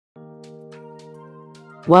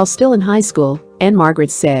While still in high school,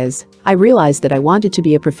 Ann-Margret says, I realized that I wanted to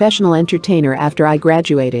be a professional entertainer after I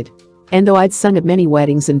graduated. And though I'd sung at many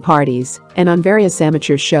weddings and parties and on various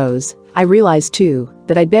amateur shows, I realized too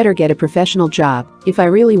that I'd better get a professional job if I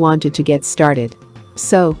really wanted to get started.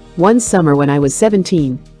 So, one summer when I was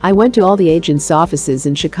 17, I went to all the agents' offices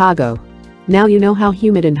in Chicago. Now you know how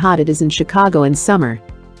humid and hot it is in Chicago in summer.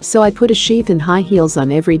 So I put a sheath and high heels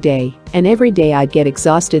on every day, and every day I'd get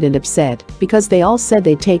exhausted and upset because they all said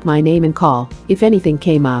they'd take my name and call if anything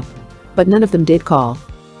came up. But none of them did call.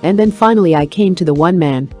 And then finally I came to the one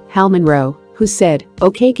man, Hal Monroe, who said,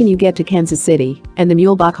 okay, can you get to Kansas City and the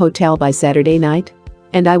Mulebach Hotel by Saturday night?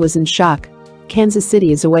 And I was in shock. Kansas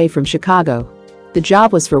City is away from Chicago. The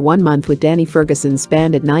job was for 1 month with Danny Ferguson's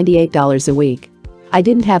band at $98 a week. I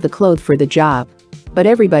didn't have the clothes for the job. But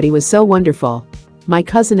everybody was so wonderful. My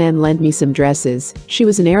cousin Ann lent me some dresses. She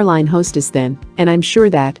was an airline hostess then, and I'm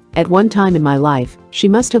sure that, at one time in my life, she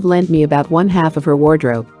must have lent me about one half of her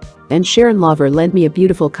wardrobe. And Sharon Lover lent me a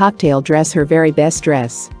beautiful cocktail dress, her very best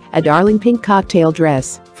dress, a darling pink cocktail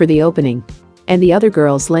dress, for the opening. And the other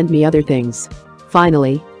girls lent me other things.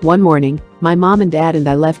 Finally, one morning, my mom and dad and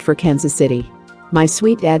I left for Kansas City. My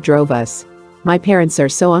sweet dad drove us. My parents are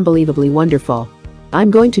so unbelievably wonderful.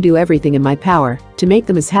 I'm going to do everything in my power to make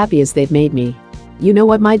them as happy as they've made me. You know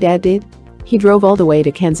what my dad did? He drove all the way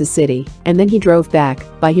to Kansas City, and then he drove back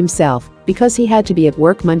by himself because he had to be at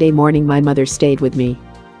work Monday morning. My mother stayed with me.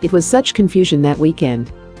 It was such confusion that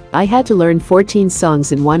weekend. I had to learn 14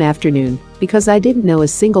 songs in one afternoon because I didn't know a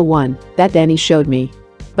single one that Danny showed me.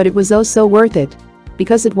 But it was oh so worth it.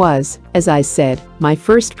 Because it was, as I said, my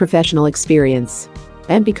first professional experience.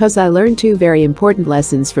 And because I learned 2 very important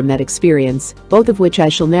lessons from that experience, both of which I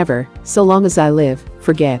shall never, so long as I live,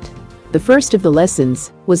 forget. The first of the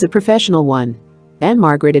lessons was a professional one.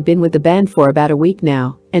 Ann-Margret had been with the band for about a week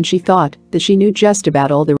now, and she thought that she knew just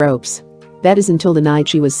about all the ropes. That is until the night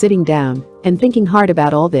she was sitting down and thinking hard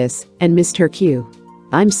about all this and missed her cue.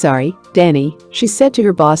 I'm sorry, Danny, she said to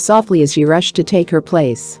her boss softly as she rushed to take her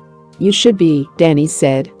place. You should be, Danny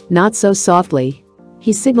said, not so softly.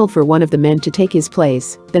 He signaled for one of the men to take his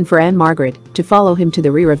place, then for Ann-Margret to follow him to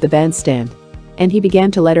the rear of the bandstand. And he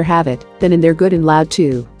began to let her have it, then in there good and loud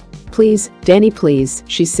too. Please, Danny, please,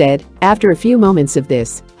 she said, after a few moments of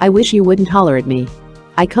this, I wish you wouldn't holler at me.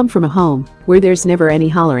 I come from a home where there's never any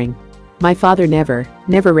hollering. My father never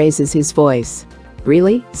raises his voice.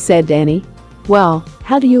 Really? Said Danny. Well,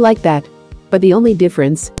 how do you like that? But the only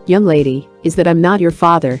difference, young lady, is that I'm not your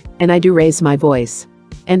father, and I do raise my voice.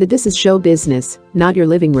 And that this is show business, not your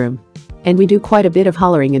living room. And we do quite a bit of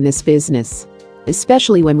hollering in this business.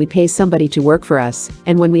 Especially when we pay somebody to work for us,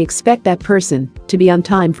 and when we expect that person to be on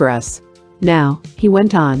time for us. Now, he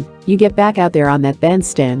went on, you get back out there on that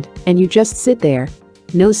bandstand, and you just sit there.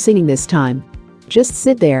 No singing this time. Just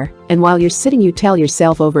sit there, and while you're sitting you tell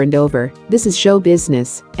yourself over and over, this is show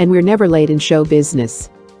business, and we're never late in show business.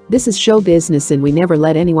 This is show business and we never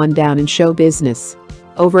let anyone down in show business.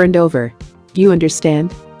 Over and over. Do you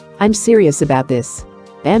understand? I'm serious about this.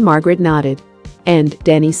 Ann-Margret nodded. And,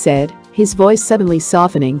 Danny said, his voice suddenly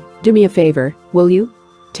softening, do me a favor, will you?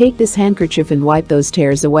 Take this handkerchief and wipe those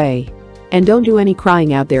tears away. And don't do any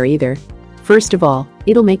crying out there either. First of all,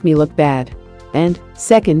 it'll make me look bad. And,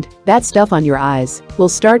 second, that stuff on your eyes will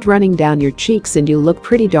start running down your cheeks and you'll look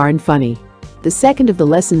pretty darn funny. The second of the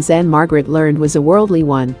lessons Ann-Margret learned was a worldly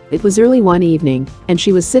one. It was early one evening, and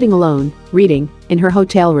she was sitting alone, reading, in her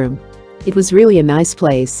hotel room. It was really a nice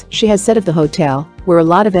place, she has said of the hotel, where a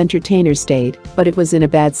lot of entertainers stayed, but it was in a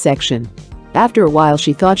bad section. After a while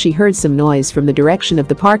she thought she heard some noise from the direction of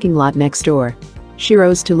the parking lot next door. She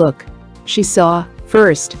rose to look. She saw,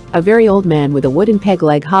 first, a very old man with a wooden peg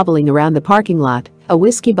leg hobbling around the parking lot, a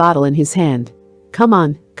whiskey bottle in his hand. Come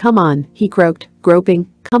on, he croaked, groping,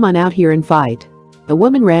 come on out here and fight. A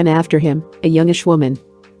woman ran after him, a youngish woman.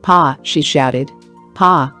 Pa, she shouted.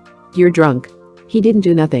 Pa. You're drunk. He didn't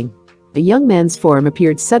do nothing. A young man's form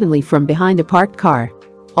appeared suddenly from behind a parked car.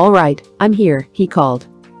 All right, I'm here, he called.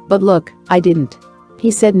 But look, I didn't.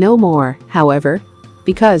 He said no more, however,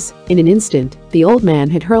 because, in an instant, the old man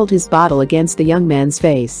had hurled his bottle against the young man's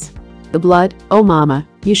face. The blood, oh mama,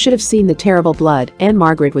 you should have seen the terrible blood.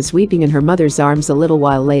 Ann-Margret was weeping in her mother's arms a little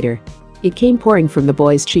while later. It came pouring from the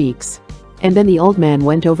boy's cheeks. And then the old man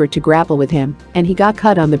went over to grapple with him, and he got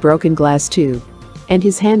cut on the broken glass too. And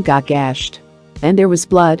his hand got gashed. And there was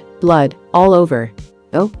blood, all over.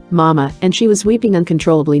 Oh, mama, and she was weeping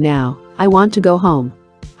uncontrollably now. I want to go home.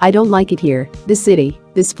 I don't like it here, this city,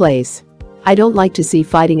 this place. I don't like to see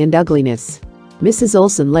fighting and ugliness. Mrs.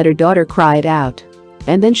 Olson let her daughter cry it out.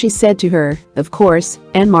 And then she said to her, of course,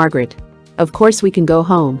 Ann-Margret. Of course we can go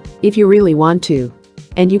home, if you really want to.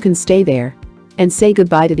 And you can stay there. And say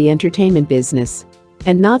goodbye to the entertainment business.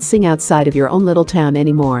 And not sing outside of your own little town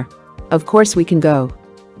anymore. Of course we can go.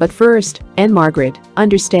 But first, Ann-Margret,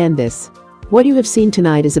 understand this. What you have seen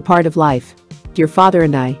tonight is a part of life. Your father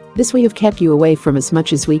and I, this we have kept you away from as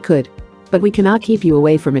much as we could. But we cannot keep you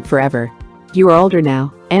away from it forever. You are older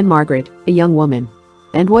now, Ann-Margret, a young woman.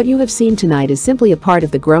 And what you have seen tonight is simply a part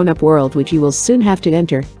of the grown-up world which you will soon have to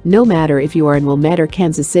enter, no matter if you are in Wilmette or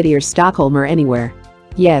Kansas City or Stockholm or anywhere.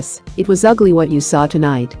 Yes, it was ugly what you saw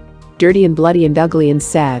tonight. Dirty and bloody and ugly and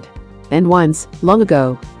sad. And once, long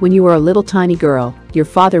ago, when you were a little tiny girl, your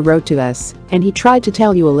father wrote to us, and he tried to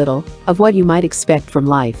tell you a little of what you might expect from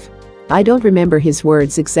life. I don't remember his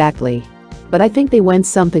words exactly. But I think they went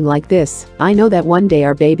something like this: I know that one day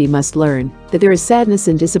our baby must learn that there is sadness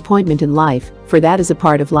and disappointment in life, for that is a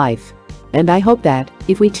part of life. And I hope that,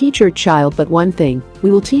 if we teach your child but one thing,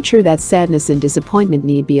 we will teach her that sadness and disappointment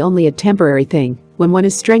need be only a temporary thing, when one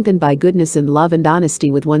is strengthened by goodness and love and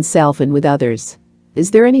honesty with oneself and with others.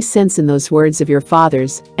 Is there any sense in those words of your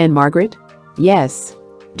father's, Ann-Margret? Yes.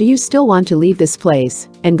 Do you still want to leave this place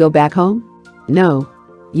and go back home? No.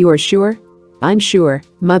 You are sure? I'm sure,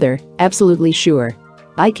 Mother, absolutely sure.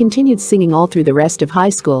 I continued singing all through the rest of high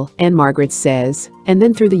school, Ann-Margret says, and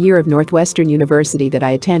then through the year of Northwestern University that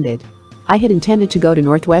I attended. I had intended to go to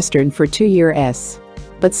Northwestern for 2 years.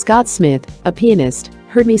 But Scott Smith, a pianist,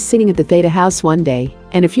 heard me singing at the Theta House one day,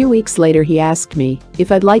 and a few weeks later he asked me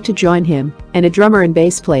if I'd like to join him and a drummer and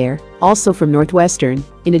bass player, also from Northwestern,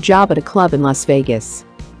 in a job at a club in Las Vegas.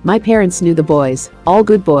 My parents knew the boys, all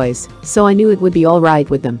good boys, so I knew it would be all right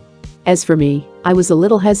with them. As for me, I was a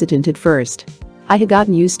little hesitant at first. I had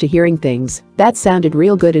gotten used to hearing things that sounded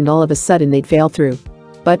real good and all of a sudden they'd fail through.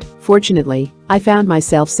 But, fortunately, I found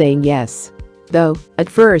myself saying yes. Though, at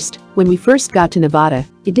first, when we first got to Nevada,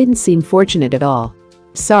 it didn't seem fortunate at all.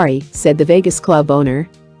 Sorry, said the Vegas club owner.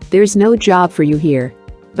 There's no job for you here.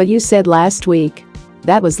 But you said last week.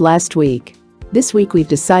 That was last week. This week we've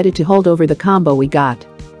decided to hold over the combo we got.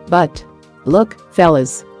 But, look,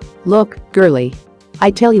 fellas. Look, girly.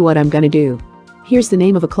 I tell you what I'm gonna do. Here's the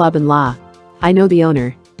name of a club in La. I know the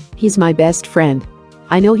owner. He's my best friend.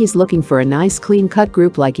 I know he's looking for a nice clean-cut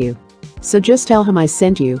group like you. So just tell him I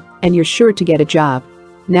sent you, and you're sure to get a job.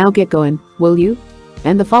 Now get going, will you?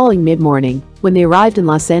 And the following mid-morning, when they arrived in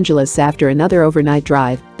Los Angeles after another overnight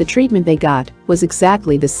drive, the treatment they got was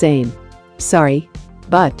exactly the same. Sorry.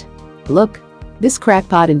 But. Look. This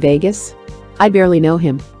crackpot in Vegas? I barely know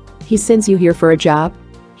him. He sends you here for a job?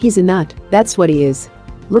 He's a nut, that's what he is.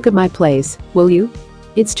 Look at my place, will you?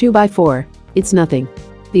 It's 2x4. It's nothing.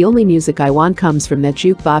 The only music I want comes from that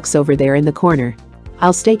jukebox over there in the corner.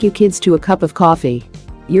 I'll stake you kids to a cup of coffee.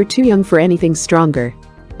 You're too young for anything stronger.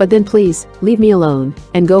 But then please, leave me alone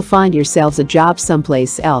and go find yourselves a job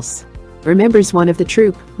someplace else. Remembers one of the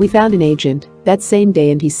troupe, we found an agent that same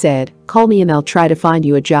day and he said, call me and I'll try to find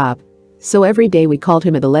you a job. So every day we called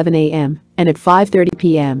him at 11 a.m. and at 5:30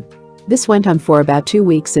 p.m. This went on for about 2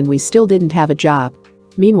 weeks and we still didn't have a job.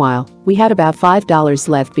 Meanwhile, we had about $5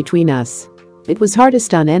 left between us. It was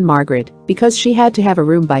hardest on Ann-Margret because she had to have a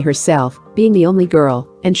room by herself, being the only girl,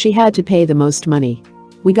 and she had to pay the most money.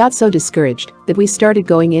 We got so discouraged that we started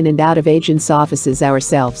going in and out of agents' offices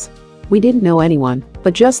ourselves. We didn't know anyone,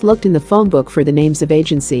 but just looked in the phone book for the names of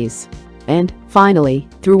agencies. And, finally,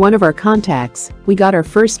 through one of our contacts, we got our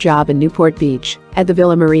first job in Newport Beach, at the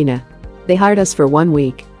Villa Marina. They hired us for 1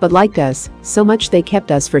 week, but liked us so much they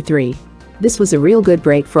kept us for 3. This was a real good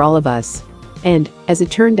break for all of us. And, as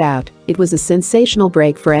it turned out, it was a sensational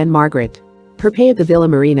break for Ann-Margret. Her pay at the Villa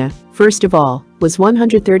Marina, first of all, was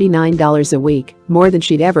 $139 a week, more than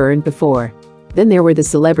she'd ever earned before. Then there were the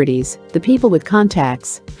celebrities, the people with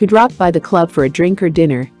contacts, who dropped by the club for a drink or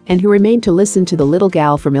dinner, and who remained to listen to the little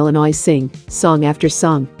gal from Illinois sing, song after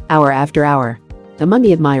song, hour after hour. Among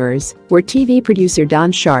the admirers were TV producer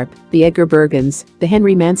Don Sharp, the Edgar Bergens, the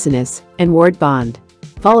Henry Mansonis, and Ward Bond.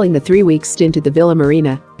 Following the 3-week stint at the Villa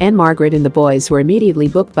Marina, Ann-Margret and the boys were immediately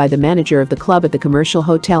booked by the manager of the club at the Commercial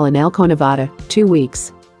Hotel in Elko, Nevada, 2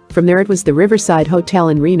 weeks. From there it was the Riverside Hotel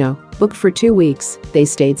in Reno, booked for 2 weeks, they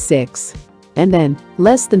stayed 6. And then,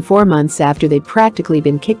 less than 4 months after they'd practically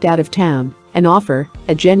been kicked out of town, an offer,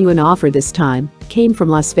 a genuine offer this time, came from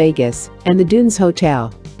Las Vegas and the Dunes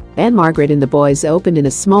Hotel. Ann-Margret and the boys opened in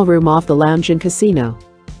a small room off the lounge and casino.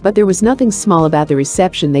 But there was nothing small about the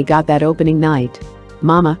reception they got that opening night.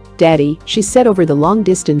 Mama, Daddy, she said over the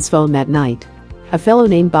long-distance phone that night. A fellow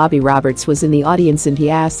named Bobby Roberts was in the audience and he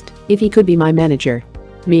asked if he could be my manager.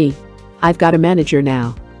 Me. I've got a manager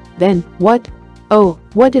now. Then, what? Oh,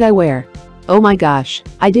 what did I wear? Oh my gosh,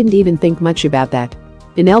 I didn't even think much about that.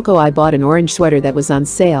 In Elko I bought an orange sweater that was on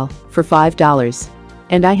sale, for $5.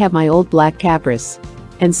 And I have my old black Caprice.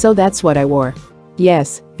 And so that's what I wore.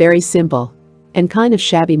 Yes, very simple. And kind of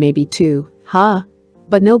shabby maybe too, huh?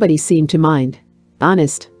 But nobody seemed to mind.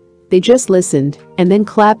 Honest. They just listened and then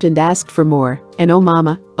clapped and asked for more, and oh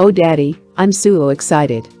mama, oh daddy, I'm so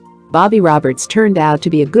excited. Bobby Roberts turned out to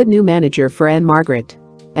be a good new manager for Ann-Margret.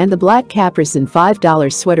 And the black Caprice and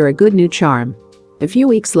 $5 sweater a good new charm. A few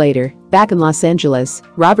weeks later, back in Los Angeles,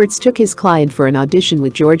 Roberts took his client for an audition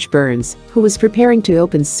with George Burns, who was preparing to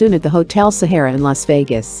open soon at the Hotel Sahara in Las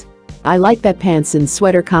Vegas. I like that pants and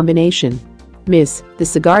sweater combination. Miss, the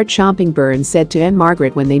cigar-chomping Burns said to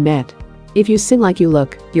Ann-Margret when they met. If you sing like you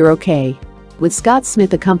look, you're okay. With Scott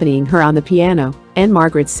Smith accompanying her on the piano,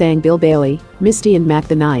 Ann-Margret sang Bill Bailey, Misty and Mac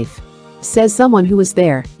the Knife. Says someone who was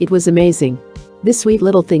there, it was amazing. This sweet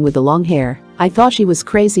little thing with the long hair, I thought she was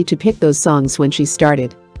crazy to pick those songs when she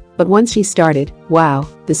started. But once she started, wow,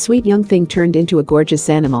 the sweet young thing turned into a gorgeous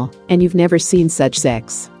animal, and you've never seen such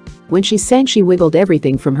sex. When she sang she wiggled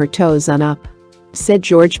everything from her toes on up. Said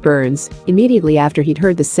George Burns, immediately after he'd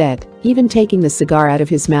heard the set, even taking the cigar out of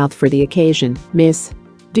his mouth for the occasion. Miss,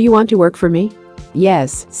 do you want to work for me?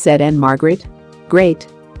 Yes, said Ann-Margret. Great.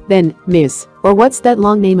 Then, miss, or what's that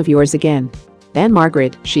long name of yours again?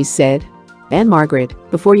 Ann-Margret, she said. Ann-Margret,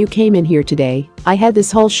 before you came in here today, I had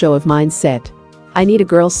this whole show of mine set. I need a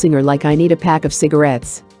girl singer like I need a pack of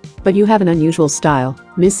cigarettes. But you have an unusual style,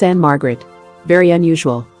 Miss Ann-Margret. Very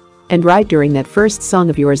unusual. And right during that first song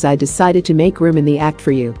of yours I decided to make room in the act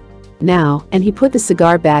for you. Now, and he put the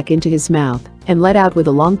cigar back into his mouth and let out with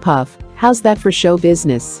a long puff, how's that for show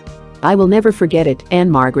business? I will never forget it,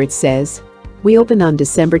 Ann-Margret says. We opened on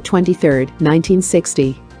December 23,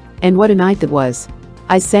 1960. And what a night that was.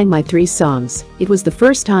 I sang my 3 songs. It was the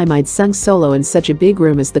first time I'd sung solo in such a big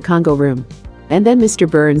room as the Congo Room. And then Mr.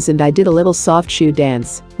 Burns and I did a little soft shoe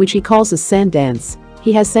dance, which he calls a sand dance.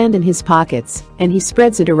 He has sand in his pockets, and he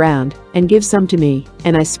spreads it around, and gives some to me,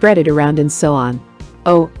 and I spread it around and so on.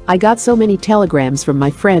 Oh, I got so many telegrams from my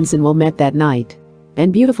friends in Wilmette that night.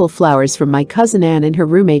 And beautiful flowers from my cousin Ann and her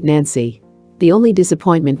roommate Nancy. The only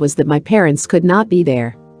disappointment was that my parents could not be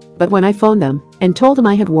there. But when I phoned them, and told them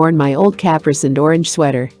I had worn my old Caprice and orange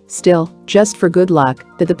sweater, still, just for good luck,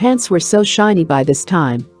 that the pants were so shiny by this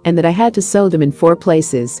time, and that I had to sew them in 4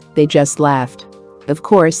 places, they just laughed. Of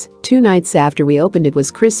course, 2 nights after we opened it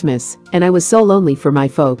was Christmas, and I was so lonely for my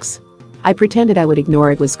folks. I pretended I would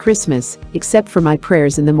ignore it was Christmas, except for my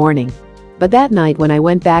prayers in the morning. But that night when I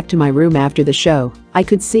went back to my room after the show, I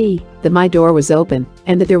could see that my door was open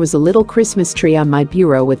and that there was a little Christmas tree on my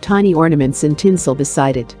bureau with tiny ornaments and tinsel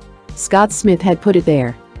beside it. Scott Smith had put it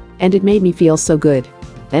there. And it made me feel so good.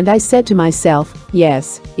 And I said to myself,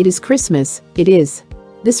 yes, it is Christmas, it is.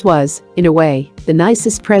 This was, in a way, the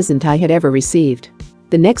nicest present I had ever received.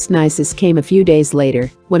 The next nicest came a few days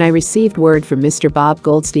later, when I received word from Mr. Bob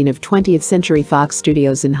Goldstein of 20th Century Fox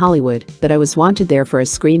Studios in Hollywood that I was wanted there for a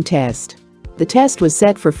screen test. The test was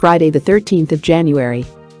set for Friday the 13th of January.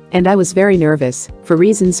 And I was very nervous, for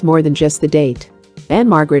reasons more than just the date.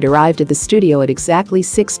 Ann-Margret arrived at the studio at exactly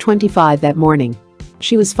 6:25 that morning.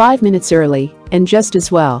 She was 5 minutes early, and just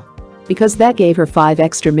as well. Because that gave her 5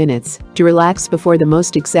 extra minutes to relax before the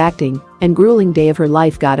most exacting and grueling day of her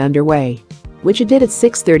life got underway. Which it did at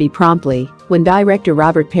 6:30 promptly, when director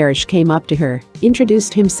Robert Parrish came up to her,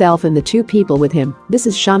 introduced himself and the 2 people with him. This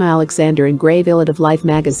is Shauna Alexander and Grave Illet of Life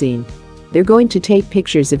magazine. They're going to take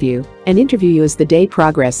pictures of you and interview you as the day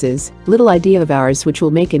progresses, little idea of ours which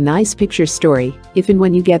will make a nice picture story, if and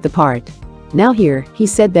when you get the part. Now here, he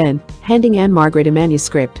said then, handing Ann-Margret a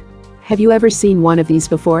manuscript. Have you ever seen one of these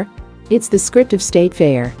before? It's the script of State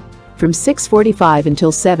Fair. From 6:45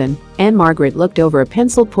 until 7, Ann-Margret looked over a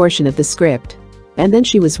penciled portion of the script. And then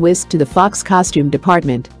she was whisked to the Fox costume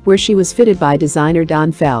department, where she was fitted by designer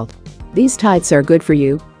Don Feld. These tights are good for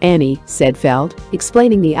you, Annie, said Feld,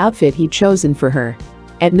 explaining the outfit he'd chosen for her.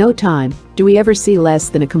 At no time do we ever see less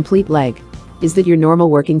than a complete leg. Is that your normal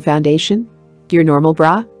working foundation? Your normal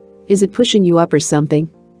bra? Is it pushing you up or something?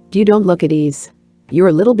 You don't look at ease. You're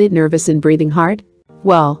a little bit nervous and breathing hard?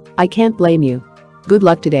 Well, I can't blame you. Good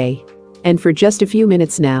luck today. And for just a few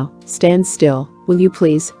minutes now, stand still, will you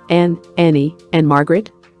please, Annie,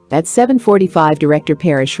 Ann-Margret? At 7:45 Director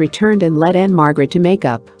Parrish returned and led Ann-Margret to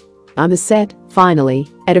makeup. On the set, finally,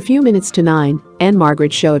 at a few minutes to 9,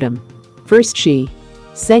 Ann-Margret showed him. First she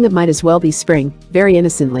sang It Might As Well Be Spring, very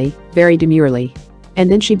innocently, very demurely. And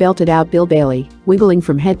then she belted out Bill Bailey, wiggling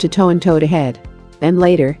from head to toe and toe to head. And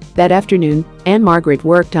later, that afternoon, Ann-Margret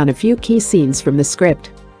worked on a few key scenes from the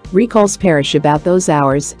script. Recalls Parrish about those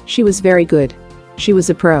hours, she was very good. She was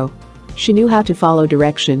a pro. She knew how to follow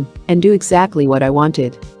direction and do exactly what I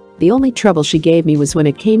wanted. The only trouble she gave me was when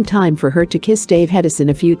it came time for her to kiss Dave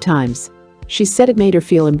Hedison a few times. She said it made her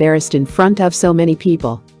feel embarrassed in front of so many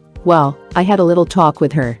people. Well, I had a little talk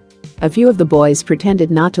with her. A few of the boys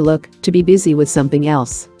pretended not to look, to be busy with something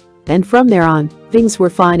else. And from there on, things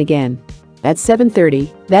were fine again. At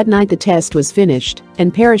 7:30 that night the test was finished,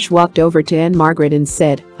 and Parrish walked over to Ann-Margret and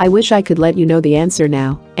said, "I wish I could let you know the answer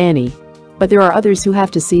now, Annie. But there are others who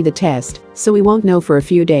have to see the test, so we won't know for a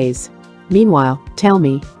few days. Meanwhile, tell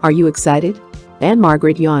me, are you excited?"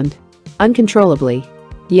 Ann-Margret yawned uncontrollably.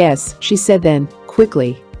 "Yes," she said then,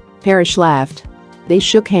 quickly. Parrish laughed. They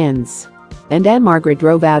shook hands. And Ann-Margret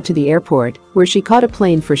drove out to the airport, where she caught a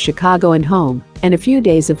plane for Chicago and home, and a few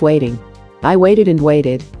days of waiting. "I waited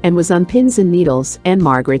and was on pins and needles,"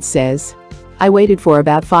 Ann-Margret says. "I waited for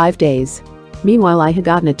about 5 days. Meanwhile, I had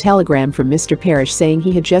gotten a telegram from Mr. Parrish saying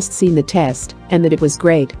he had just seen the test and that it was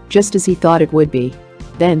great, just as he thought it would be.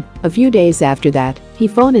 Then, a few days after that, he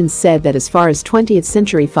phoned and said that as far as 20th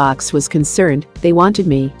Century Fox was concerned, they wanted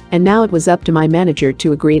me, and now it was up to my manager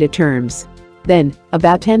to agree to terms. Then,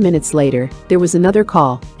 about 10 minutes later, there was another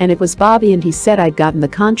call, and it was Bobby, and he said I'd gotten the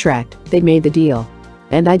contract, they'd made the deal.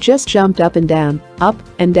 And I just jumped up and down,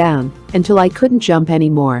 until I couldn't jump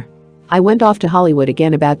anymore. I went off to Hollywood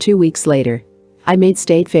again about 2 weeks later. I made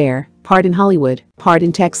State Fair, part in Hollywood, part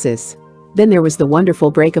in Texas. Then there was the wonderful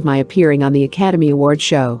break of my appearing on the Academy Award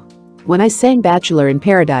show, when I sang Bachelor in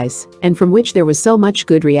Paradise, and from which there was so much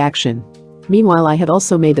good reaction. Meanwhile, I had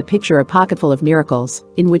also made the picture A Pocketful of Miracles,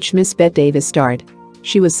 in which Miss Bette Davis starred.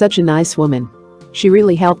 She was such a nice woman. She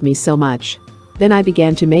really helped me so much. Then I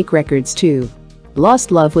began to make records too.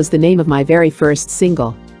 Lost Love was the name of my very first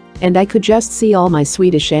single. And I could just see all my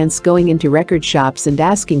Swedish aunts going into record shops and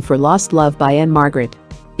asking for Lost Love by Ann-Margret.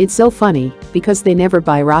 It's so funny, because they never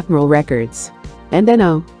buy rock and roll records. And then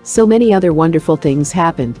oh, so many other wonderful things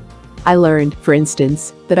happened. I learned, for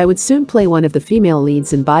instance, that I would soon play one of the female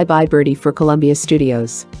leads in Bye Bye Birdie for Columbia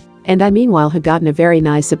Studios. And I meanwhile had gotten a very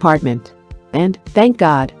nice apartment. And, thank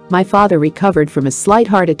God, my father recovered from a slight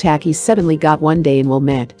heart attack he suddenly got one day in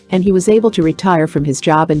Wilmette, and he was able to retire from his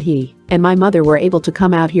job, and he and my mother were able to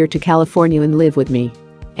come out here to California and live with me.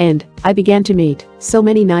 And I began to meet so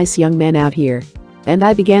many nice young men out here. And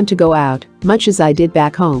I began to go out, much as I did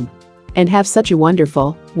back home. And have such a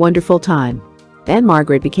wonderful, wonderful time.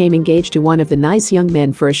 Ann-Margret became engaged to one of the nice young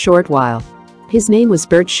men for a short while. His name was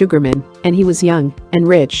Bert Sugarman, and he was young and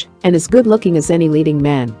rich and as good looking as any leading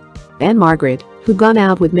man. Ann-Margret, who'd gone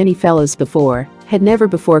out with many fellows before, had never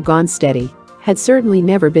before gone steady, had certainly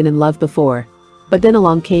never been in love before. But then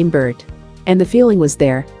along came Bert. And the feeling was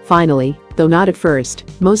there, finally, though not at first,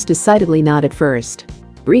 most decidedly not at first.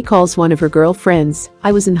 Recalls one of her girlfriends,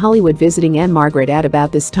 "I was in Hollywood visiting Ann-Margret at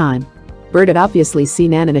about this time. Bert had obviously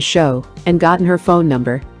seen Ann in a show and gotten her phone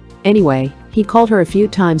number. Anyway, he called her a few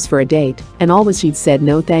times for a date, and always she'd said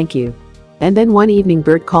no thank you. And then one evening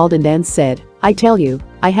Bert called and Ann said, 'I tell you,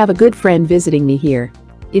 I have a good friend visiting me here.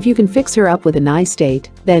 If you can fix her up with a nice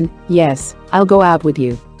date, then, yes, I'll go out with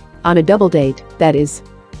you. On a double date, that is.'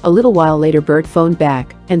 A little while later Bert phoned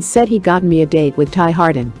back and said he'd gotten me a date with Ty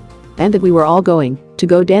Hardin. And that we were all going to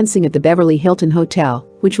go dancing at the Beverly Hilton Hotel,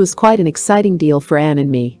 which was quite an exciting deal for Ann and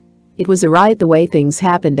me. It was a riot the way things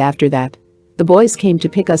happened after that. The boys came to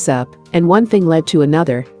pick us up, and one thing led to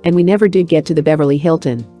another, and we never did get to the Beverly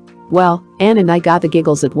Hilton. Well, Ann and I got the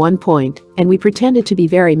giggles at one point, and we pretended to be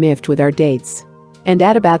very miffed with our dates. And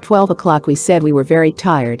at about 12 o'clock we said we were very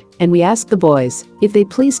tired, and we asked the boys if they'd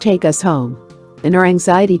please take us home. In our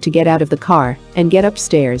anxiety to get out of the car and get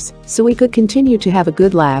upstairs so we could continue to have a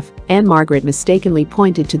good laugh, Ann-Margret mistakenly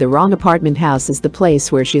pointed to the wrong apartment house as the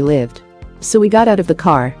place where she lived. So we got out of the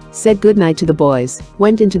car, said goodnight to the boys,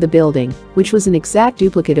 went into the building, which was an exact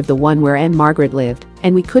duplicate of the one where Ann-Margret lived,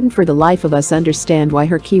 and we couldn't for the life of us understand why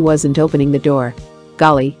her key wasn't opening the door.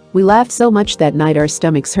 Golly, we laughed so much that night our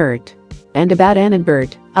stomachs hurt. And about Ann and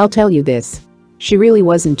Bert, I'll tell you this. She really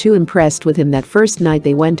wasn't too impressed with him that first night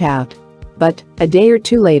they went out. But, a day or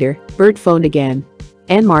two later, Bert phoned again.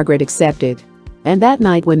 Ann-Margret accepted. And that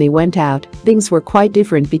night when they went out, things were quite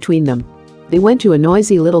different between them. They went to a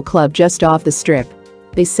noisy little club just off the strip.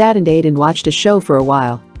 They sat and ate and watched a show for a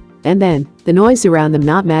while. And then, the noise around them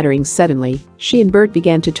not mattering suddenly, she and Bert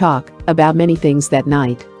began to talk about many things that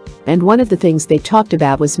night. And one of the things they talked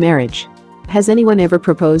about was marriage. "Has anyone ever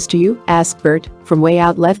proposed to you?" asked Bert, from way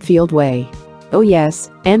out left field way. "Oh yes,"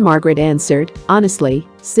 Ann-Margret answered, honestly,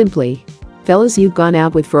 simply. "Fellows you've gone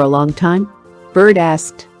out with for a long time?" Bert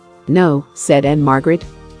asked. "No," said Ann-Margret.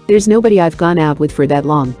 "There's nobody I've gone out with for that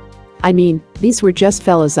long. I mean, these were just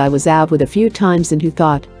fellows I was out with a few times and who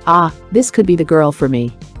thought, this could be the girl for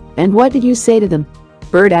me." "And what did you say to them?"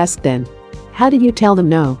 Bert asked then. "How did you tell them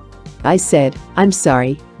no?" I said, I'm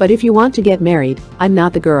sorry, but if you want to get married, I'm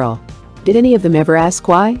not the girl. Did any of them ever ask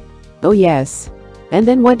why? Oh yes. And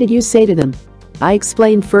then what did you say to them? I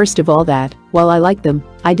explained first of all that, while I liked them,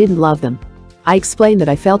 I didn't love them. I explained that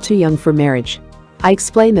I felt too young for marriage. I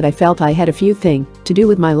explained that I felt I had a few things to do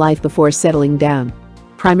with my life before settling down.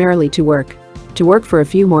 Primarily to work. To work for a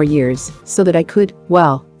few more years, so that I could,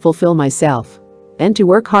 well, fulfill myself. And to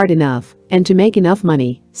work hard enough, and to make enough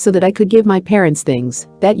money, so that I could give my parents things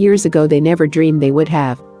that years ago they never dreamed they would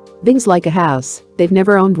have. Things like a house, they've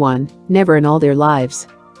never owned one, never in all their lives.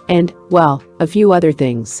 And, well, a few other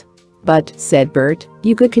things. But, said Bert,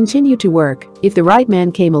 you could continue to work if the right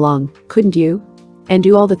man came along, couldn't you? And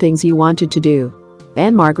do all the things you wanted to do.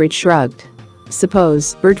 Ann-Margret shrugged.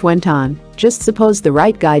 Suppose, Bert went on, just suppose the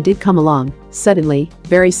right guy did come along, suddenly,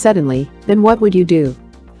 very suddenly, then what would you do?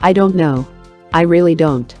 I don't know. I really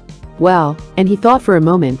don't. Well, and he thought for a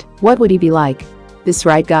moment, what would he be like? This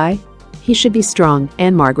right guy? He should be strong,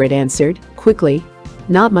 Ann-Margret answered, quickly.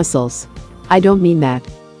 Not muscles. I don't mean that.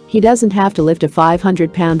 He doesn't have to lift a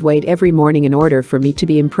 500-pound weight every morning in order for me to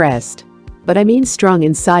be impressed. But I mean strong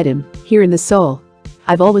inside him, here in the soul.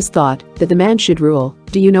 I've always thought that the man should rule,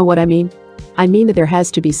 do you know what I mean? I mean that there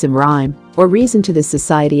has to be some rhyme or reason to this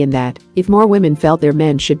society, and that, if more women felt their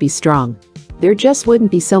men should be strong, there just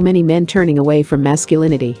wouldn't be so many men turning away from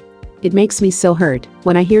masculinity. It makes me so hurt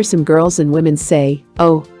when I hear some girls and women say,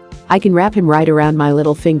 oh, I can wrap him right around my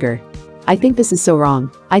little finger. I think this is so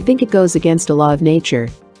wrong. I think it goes against a law of nature.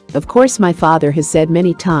 Of course, my father has said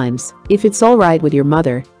many times, if it's all right with your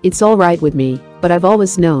mother, it's all right with me, but I've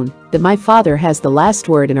always known that my father has the last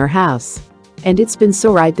word in our house. And it's been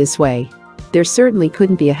so right this way. There certainly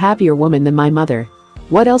couldn't be a happier woman than my mother.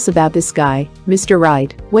 What else about this guy, Mr.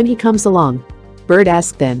 Right, when he comes along? Bert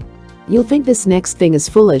asked then. You'll think this next thing is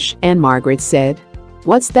foolish, Ann-Margret said.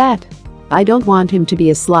 What's that? I don't want him to be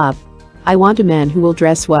a slob. I want a man who will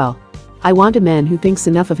dress well. I want a man who thinks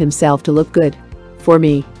enough of himself to look good. For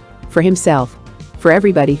me. For himself. For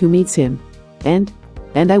everybody who meets him. And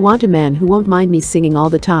I want a man who won't mind me singing all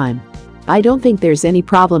the time. I don't think there's any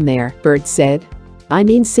problem there, Bert said. I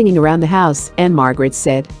mean singing around the house, Ann-Margret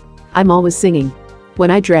said. I'm always singing. When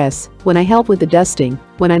I dress, when I help with the dusting,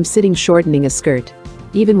 when I'm sitting shortening a skirt.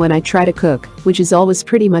 Even when I try to cook, which is always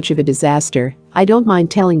pretty much of a disaster, I don't mind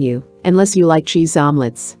telling you, unless you like cheese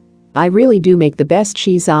omelets. I really do make the best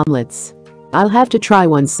cheese omelets. I'll have to try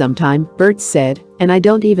one sometime, Bert said, and I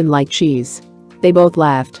don't even like cheese. They both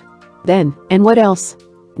laughed. Then, and what else?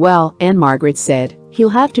 Well, Ann-Margret said, he'll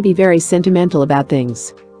have to be very sentimental about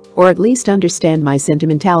things. Or at least understand my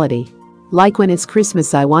sentimentality. Like when it's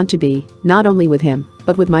Christmas, I want to be, not only with him,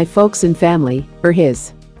 but with my folks and family, or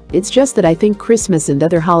his. It's just that I think Christmas and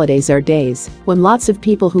other holidays are days when lots of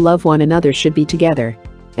people who love one another should be together.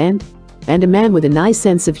 And a man with a nice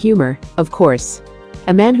sense of humor, of course.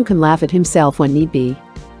 A man who can laugh at himself when need be.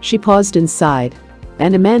 She paused and sighed.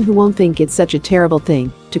 And a man who won't think it's such a terrible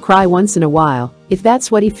thing to cry once in a while, if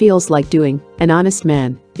that's what he feels like doing. An honest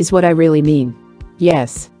man, is what I really mean.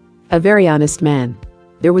 Yes. A very honest man.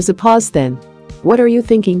 There was a pause then. What are you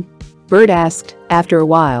thinking? Bert asked, after a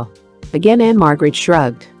while. Again Ann-Margret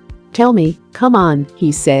shrugged. Tell me, come on,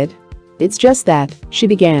 he said. It's just that, she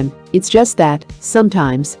began, it's just that,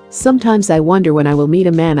 sometimes I wonder when I will meet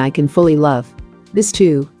a man I can fully love. This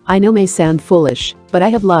too, I know may sound foolish, but I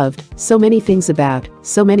have loved so many things about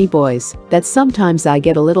so many boys that sometimes I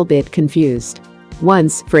get a little bit confused.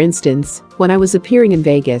 Once, for instance, when I was appearing in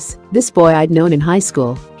Vegas, this boy I'd known in high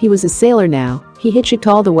school, he was a sailor now, he hitchhiked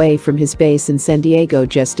all the way from his base in San Diego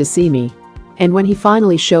just to see me. And when he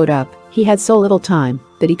finally showed up, he had so little time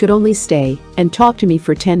that he could only stay and talk to me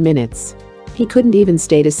for 10 minutes. He couldn't even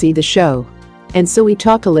stay to see the show. And so we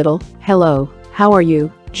talked a little, hello, how are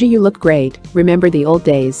you, gee you look great, remember the old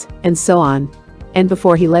days, and so on. And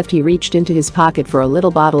before he left he reached into his pocket for a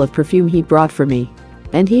little bottle of perfume he'd brought for me.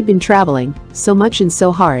 And he'd been traveling so much and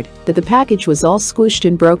so hard that the package was all squished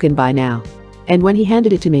and broken by now. And when he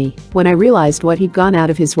handed it to me, when I realized what he'd gone out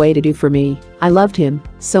of his way to do for me, I loved him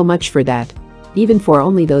so much for that. Even for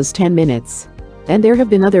only those 10 minutes. And there have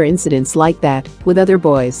been other incidents like that with other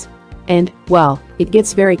boys. And, well, it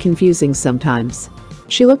gets very confusing sometimes.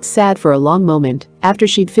 She looked sad for a long moment after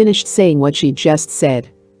she'd finished saying what she'd just said.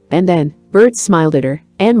 And then, Bert smiled at her.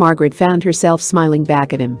 Ann-Margret found herself smiling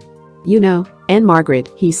back at him. You know, Ann-Margret,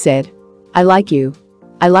 he said. I like you.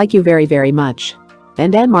 I like you very, very much.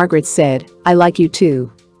 And Ann-Margret said, I like you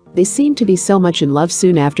too. They seemed to be so much in love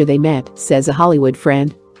soon after they met, says a Hollywood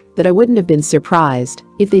friend, that I wouldn't have been surprised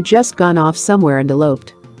if they'd just gone off somewhere and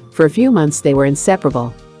eloped. For a few months they were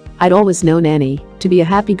inseparable. I'd always known Annie to be a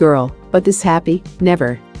happy girl, but this happy,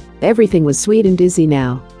 never. Everything was sweet and dizzy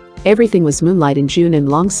now. Everything was moonlight in June and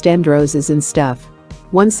long-stemmed roses and stuff.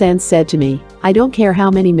 Once Ann said to me, "I don't care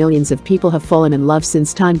how many millions of people have fallen in love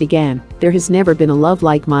since time began, there has never been a love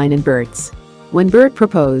like mine and Bert's." When Bert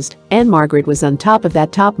proposed, Ann-Margret was on top of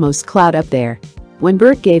that topmost cloud up there. When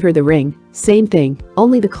Bert gave her the ring, same thing,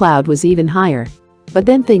 only the cloud was even higher. But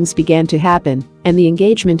then things began to happen, and the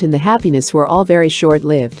engagement and the happiness were all very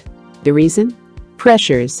short-lived. The reason?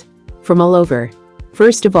 Pressures. From all over.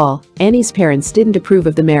 First of all, Annie's parents didn't approve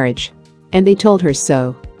of the marriage. And they told her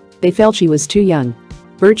so. They felt she was too young.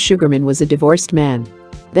 Bert Sugarman was a divorced man.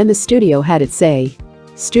 Then the studio had its say.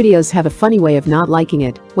 Studios have a funny way of not liking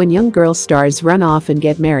it when young girl stars run off and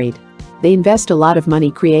get married. They invest a lot of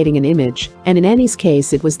money creating an image, and in Annie's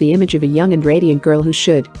case it was the image of a young and radiant girl who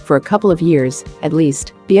should, for a couple of years, at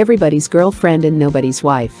least, be everybody's girlfriend and nobody's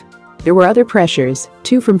wife. There were other pressures,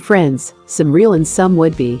 too, from friends, some real and some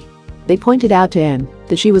would-be. They pointed out to Ann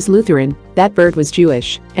that she was Lutheran, that Bert was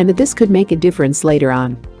Jewish, and that this could make a difference later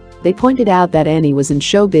on. They pointed out that Annie was in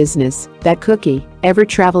show business, that Cookie, ever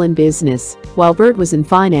travel in business, while Bert was in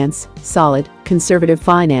finance, solid, conservative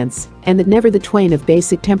finance, and that never the twain of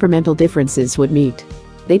basic temperamental differences would meet.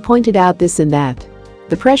 They pointed out this and that.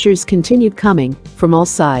 The pressures continued coming, from all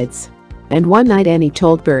sides. And one night Annie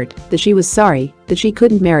told Bert that she was sorry that she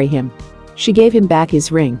couldn't marry him. She gave him back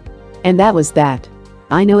his ring. And that was that.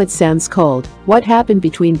 I know it sounds cold, what happened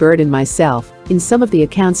between Bert and myself, in some of the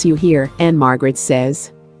accounts you hear, Ann-Margret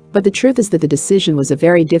says. But the truth is that the decision was a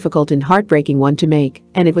very difficult and heartbreaking one to make,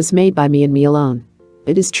 and it was made by me and me alone.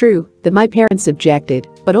 It is true that my parents objected,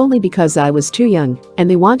 but only because I was too young, and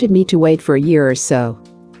they wanted me to wait for a year or so.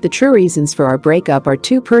 The true reasons for our breakup are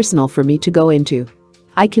too personal for me to go into.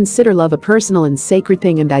 I consider love a personal and sacred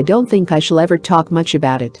thing, and I don't think I shall ever talk much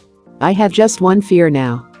about it. I have just one fear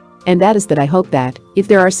now. And that is that I hope that, if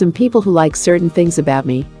there are some people who like certain things about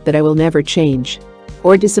me, that I will never change.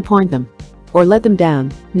 Or disappoint them. Or let them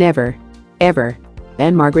down, never. Ever.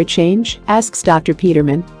 Ann-Margret change? Asks Dr.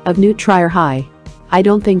 Peterman, of New Trier High. I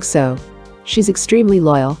don't think so. She's extremely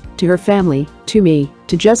loyal, to her family, to me,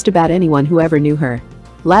 to just about anyone who ever knew her.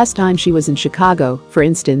 Last time she was in Chicago, for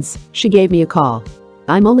instance, she gave me a call.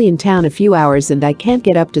 "I'm only in town a few hours and I can't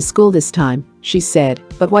get up to school this time," she said,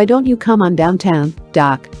 "but why don't you come on downtown,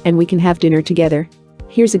 Doc, and we can have dinner together?"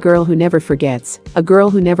 Here's a girl who never forgets, a girl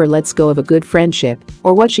who never lets go of a good friendship,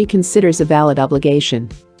 or what she considers a valid obligation.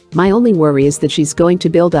 My only worry is that she's going to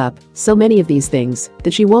build up so many of these things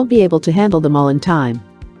that she won't be able to handle them all in time.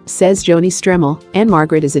 Says Joni Stremmel,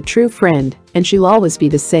 Ann-Margret is a true friend, and she'll always be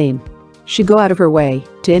the same. She'd go out of her way,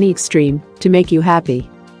 to any extreme, to make you happy.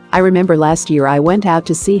 I remember last year I went out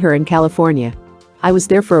to see her in California. I was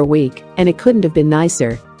there for a week, and it couldn't have been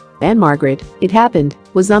nicer. Ann-Margret, it happened,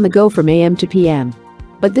 was on the go from AM to PM.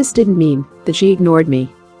 But this didn't mean that she ignored me.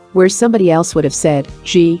 Where somebody else would have said,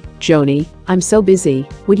 "Gee, Joni, I'm so busy,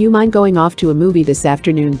 would you mind going off to a movie this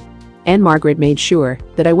afternoon?" Ann-Margret made sure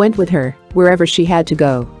that I went with her, wherever she had to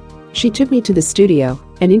go. She took me to the studio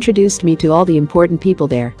and introduced me to all the important people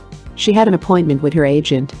there. She had an appointment with her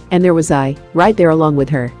agent, and there was I, right there along with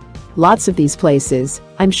her. Lots of these places,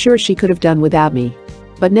 I'm sure she could have done without me.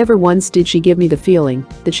 But never once did she give me the feeling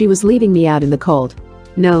that she was leaving me out in the cold.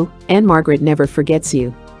 No, Ann-Margret never forgets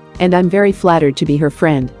you. And I'm very flattered to be her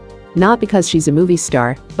friend. Not because she's a movie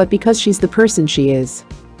star, but because she's the person she is.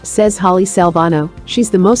 Says Holly Salvano, she's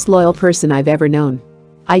the most loyal person I've ever known.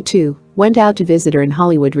 I too went out to visit her in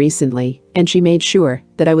Hollywood recently, and she made sure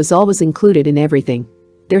that I was always included in everything.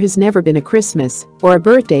 There has never been a Christmas or a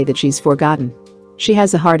birthday that she's forgotten. She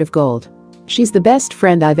has a heart of gold. She's the best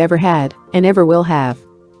friend I've ever had, and ever will have.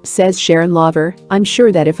 Says Sharon Lover, I'm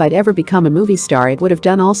sure that if I'd ever become a movie star it would have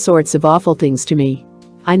done all sorts of awful things to me.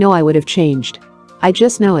 I know I would have changed. I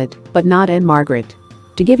just know it, but not Ann-Margret.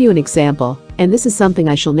 To give you an example, and this is something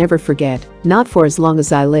I shall never forget, not for as long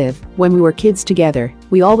as I live, when we were kids together,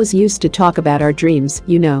 we always used to talk about our dreams,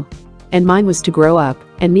 you know. And mine was to grow up,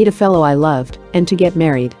 and meet a fellow I loved, and to get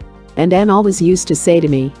married. And Ann always used to say to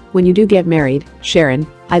me, when you do get married, Sharon,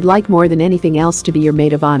 I'd like more than anything else to be your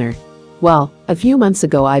maid of honor. Well, a few months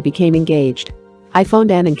ago I became engaged. I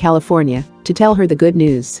phoned Ann in California to tell her the good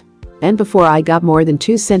news. And before I got more than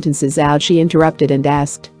 2 sentences out she interrupted and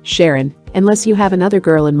asked, Sharon, unless you have another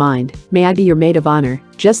girl in mind, may I be your maid of honor,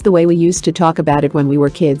 just the way we used to talk about it when we were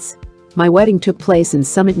kids? My wedding took place in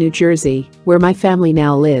Summit, New Jersey, where my family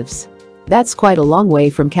now lives. That's quite a long way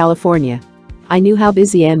from California. I knew how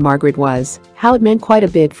busy Ann-Margret was, how it meant quite a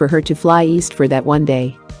bit for her to fly east for that one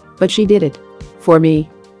day. But she did it. For me.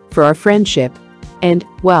 For our friendship. And,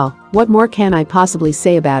 well, what more can I possibly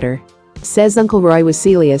say about her? Says Uncle Roy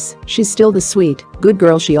Wasilius, she's still the sweet, good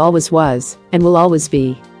girl she always was, and will always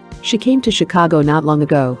be. She came to Chicago not long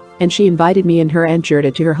ago, and she invited me and her Aunt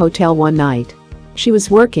Gerda to her hotel one night. She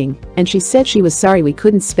was working, and she said she was sorry we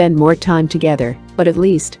couldn't spend more time together, but at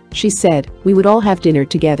least, she said, we would all have dinner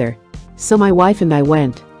together. So my wife and I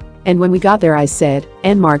went. And when we got there I said,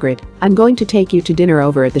 Ann-Margret, I'm going to take you to dinner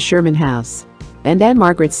over at the Sherman house. And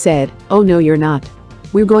Ann-Margret said, oh no you're not.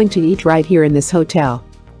 We're going to eat right here in this hotel.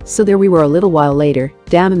 So there we were a little while later,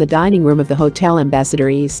 down in the dining room of the Hotel Ambassador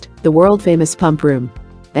East, the world-famous pump room.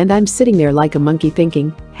 And I'm sitting there like a monkey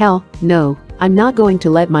thinking, hell, no, I'm not going to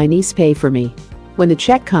let my niece pay for me. When the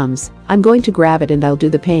check comes, I'm going to grab it and I'll do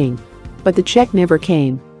the paying. But the check never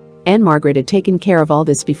came. Ann-Margret had taken care of all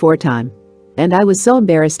this before time. And I was so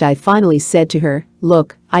embarrassed I finally said to her,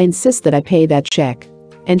 look, I insist that I pay that check.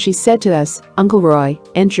 And she said to us, Uncle Roy,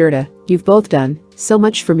 Aunt Gerda, you've both done so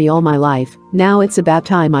much for me all my life, now it's about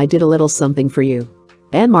time I did a little something for you.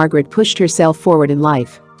 Ann-Margret pushed herself forward in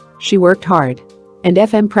life. She worked hard. And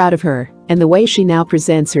I'm proud of her, and the way she now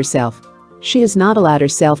presents herself. She has not allowed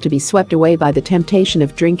herself to be swept away by the temptation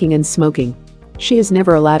of drinking and smoking. She has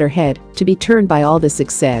never allowed her head to be turned by all the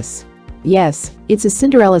success. Yes, it's a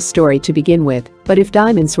Cinderella story to begin with, but if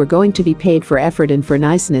diamonds were going to be paid for effort and for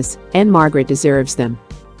niceness, Ann-Margret deserves them.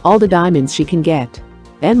 All the diamonds she can get.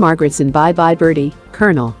 Ann-Margret's in Bye Bye Birdie,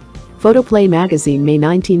 Colonel. Photoplay Magazine May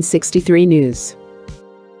 1963 News.